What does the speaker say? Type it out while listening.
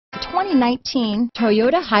2019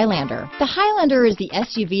 Toyota Highlander. The Highlander is the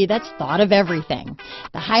SUV that's thought of everything.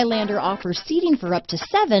 The Highlander offers seating for up to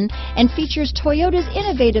 7 and features Toyota's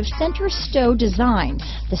innovative center stow design.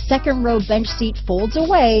 The second row bench seat folds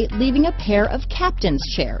away, leaving a pair of captain's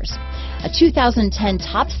chairs. A 2010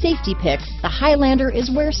 top safety pick, the Highlander is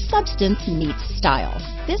where substance meets style.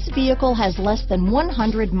 This vehicle has less than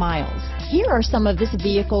 100 miles. Here are some of this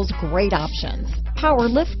vehicle's great options: power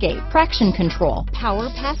liftgate, traction control, power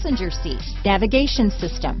passenger seat, navigation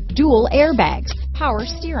system, dual airbags, power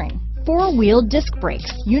steering, 4-wheel disc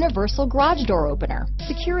brakes, universal garage door opener,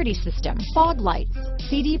 security system, fog lights,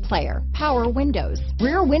 CD player, power windows,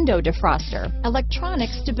 rear window defroster, electronic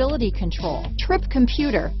stability control, trip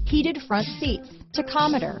computer, heated front seats,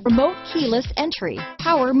 tachometer, remote keyless entry,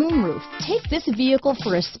 power moonroof. Take this vehicle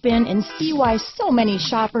for a spin and see why so many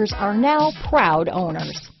shoppers are now proud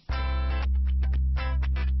owners.